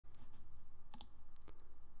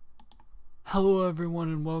Hello everyone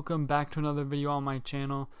and welcome back to another video on my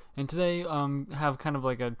channel. And today have kind of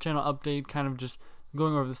like a channel update, kind of just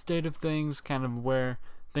going over the state of things, kind of where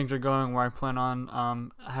things are going, where I plan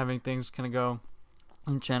on having things kind of go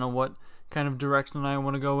in channel, what kind of direction I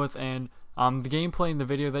want to go with. And the gameplay in the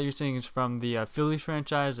video that you're seeing is from the Phillies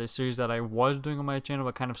franchise, a series that I was doing on my channel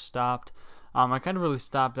but kind of stopped. I kind of really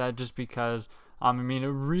stopped that just because it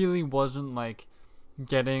really wasn't like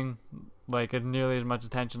getting like nearly as much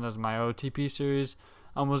attention as my OTP series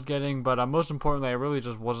was getting, but most importantly, I really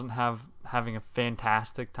just wasn't having a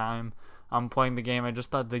fantastic time playing the game. I just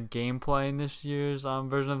thought the gameplay in this year's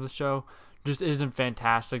version of the show just isn't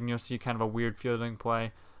fantastic, and you'll see kind of a weird fielding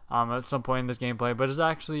play at some point in this gameplay, but it's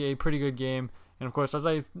actually a pretty good game. And of course, as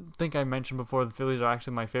I think I mentioned before, the Phillies are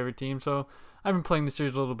actually my favorite team, so I've been playing the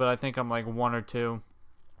series a little bit. I think I'm like 1 or 2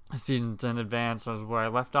 seasons in advance as where I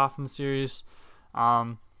left off in the series.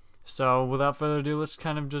 So without further ado, let's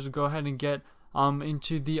kind of just go ahead and get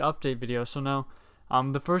into the update video. So now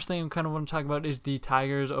the first thing I kind of want to talk about is the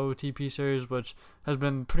Tigers OTP series, which has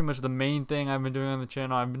been pretty much the main thing I've been doing on the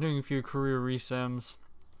channel. I've been doing a few career resims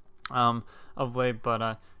of late,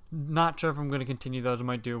 but not sure if I'm going to continue those. I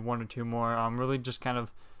might do 1 or 2 more. Really just kind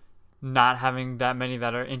of not having that many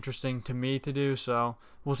that are interesting to me to do, so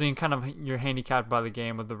we'll see. Kind of you're handicapped by the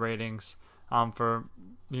game with the ratings for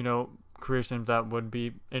career sims that would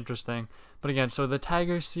be interesting. But again, so the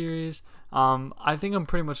Tigers series, I think I'm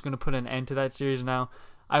pretty much going to put an end to that series now.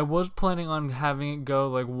 I was planning on having it go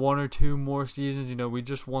like 1 or 2 more seasons. We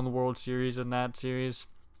just won the World Series in that series,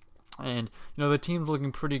 and the team's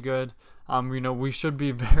looking pretty good. We should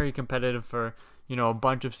be very competitive for a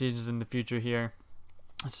bunch of seasons in the future here.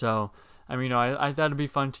 So I thought it'd be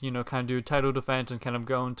fun to kind of do title defense and kind of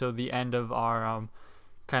go until the end of our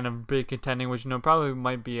kind of big contending, which probably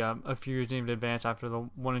might be a few years in advance after the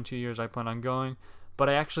 1 and 2 years I plan on going. But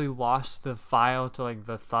I actually lost the file to like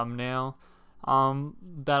the thumbnail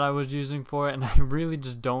that I was using for it, and I really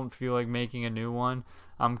just don't feel like making a new one,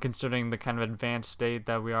 considering the kind of advanced state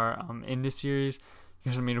that we are in this series.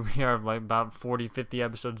 Because we are like about 40-50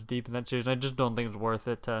 episodes deep in that series, and I just don't think it's worth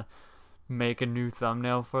it to make a new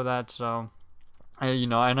thumbnail for that. So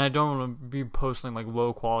and I don't want to be posting like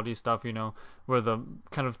low quality stuff, where the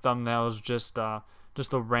kind of thumbnail is just a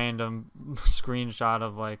random screenshot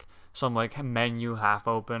of like some like menu half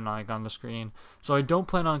open like on the screen. So I don't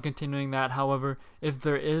plan on continuing that. However, if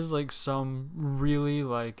there is like some really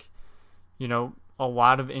like a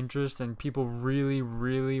lot of interest and people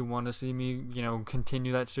really want to see me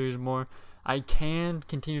continue that series more, I can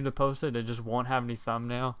continue to post it. It just won't have any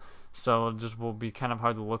thumbnail, so it just will be kind of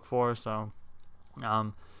hard to look for. So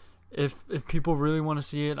if people really want to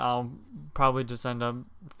see it, I'll probably just end up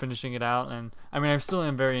finishing it out. And I still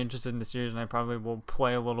am very interested in the series, and I probably will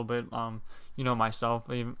play a little bit myself,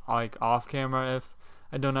 even like off camera, if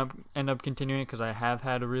I don't end up continuing it, because I have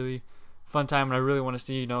had a really fun time, and I really want to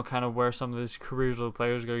see kind of where some of these careers of the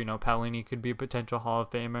players go. Paolini could be a potential Hall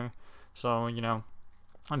of Famer, so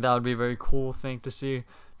that would be a very cool thing to see.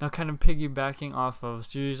 Now, kind of piggybacking off of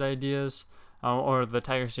series ideas, or the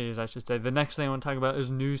Tiger series, I should say. The next thing I want to talk about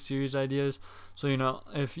is new series ideas. So,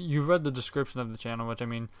 if you read the description of the channel, which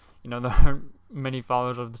there aren't many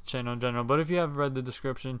followers of the channel in general, but if you have read the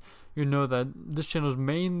description, you know that this channel is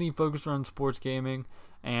mainly focused on sports gaming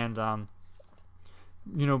and,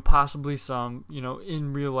 possibly some,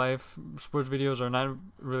 in real life sports videos, or not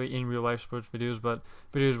really in real life sports videos, but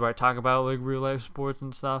videos where I talk about like real life sports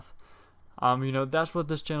and stuff. That's what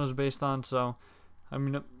this channel is based on. So,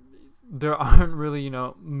 there aren't really,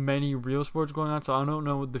 many real sports going on, so I don't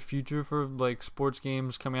know what the future for like sports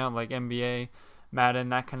games coming out, like NBA, Madden,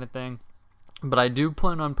 that kind of thing. But I do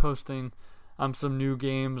plan on posting some new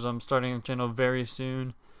games. I'm starting the channel very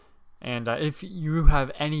soon. And if you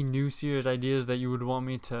have any new series ideas that you would want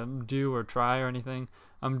me to do or try or anything,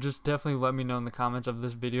 just definitely let me know in the comments of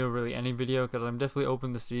this video, really any video, because I'm definitely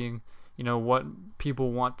open to seeing what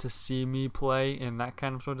people want to see me play and that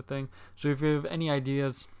kind of sort of thing. So if you have any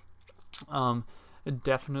ideas,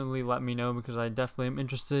 definitely let me know, because I definitely am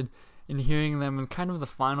interested in hearing them. And kind of the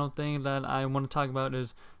final thing that I want to talk about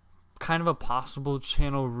is kind of a possible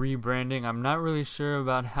channel rebranding. I'm not really sure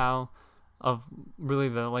about how of really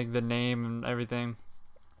the name and everything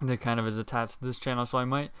that kind of is attached to this channel, so I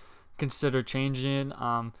might consider changing it.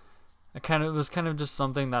 It was kind of just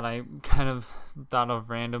something that I kind of thought of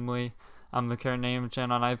randomly, the current name of the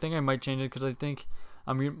channel, and I think I might change it, because I think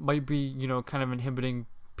it might be kind of inhibiting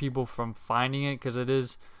people from finding it, because it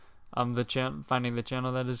is finding the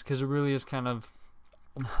channel, that is, because it really is kind of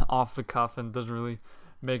off the cuff and doesn't really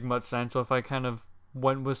make much sense. So if I kind of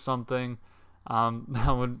went with something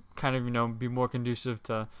that would kind of be more conducive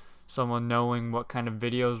to someone knowing what kind of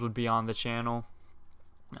videos would be on the channel.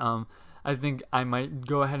 I think I might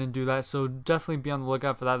go ahead and do that, so definitely be on the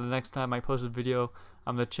lookout for that. The next time I post a video,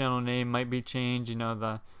 the channel name might be changed, you know,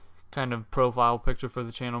 the kind of profile picture for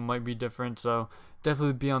the channel might be different, so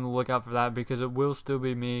definitely be on the lookout for that, because it will still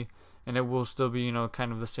be me, and it will still be, you know,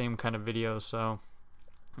 kind of the same kind of video. So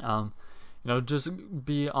you know, just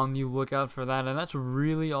be on the lookout for that. And that's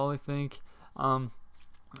really all I think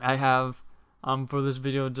I have for this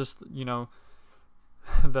video. Just, you know,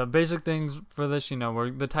 the basic things for this, you know, were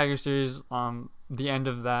the Tiger series, the end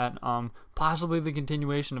of that, possibly the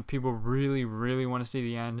continuation if people really want to see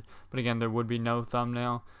the end, but again, there would be no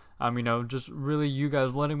thumbnail. You know, just really you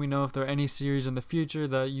guys letting me know if there are any series in the future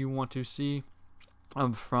that you want to see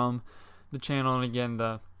from the channel, and again,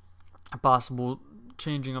 the possible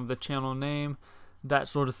changing of the channel name, that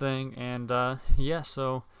sort of thing. And yeah,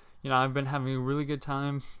 so, you know, I've been having a really good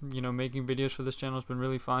time, you know, making videos for this channel. It's been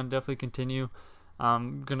really fun. Definitely continue.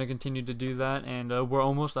 I'm gonna continue to do that, and we're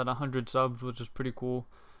almost at 100 subs, which is pretty cool,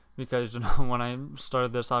 because, you know, when I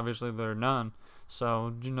started this, obviously there are none.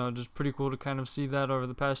 So, you know, just pretty cool to kind of see that over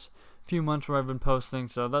the past few months where I've been posting.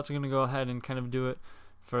 So that's gonna go ahead and kind of do it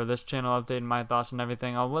for this channel update and my thoughts and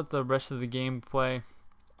everything. I'll let the rest of the gameplay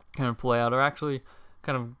kind of play out, or actually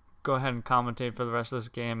kind of go ahead and commentate for the rest of this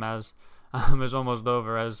game, as is almost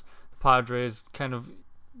over, as the Padres kind of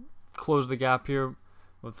close the gap here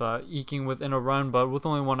with eking within a run, but with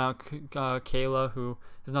only one out. Kayla, who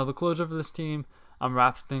is now the closer for this team,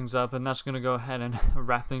 wraps things up, and that's going to go ahead and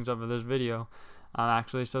wrap things up for this video,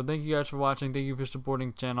 actually. So thank you guys for watching. Thank you for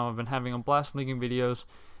supporting the channel. I've been having a blast making videos,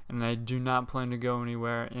 and I do not plan to go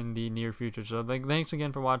anywhere in the near future. So thanks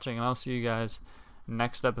again for watching, and I'll see you guys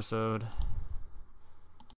next episode.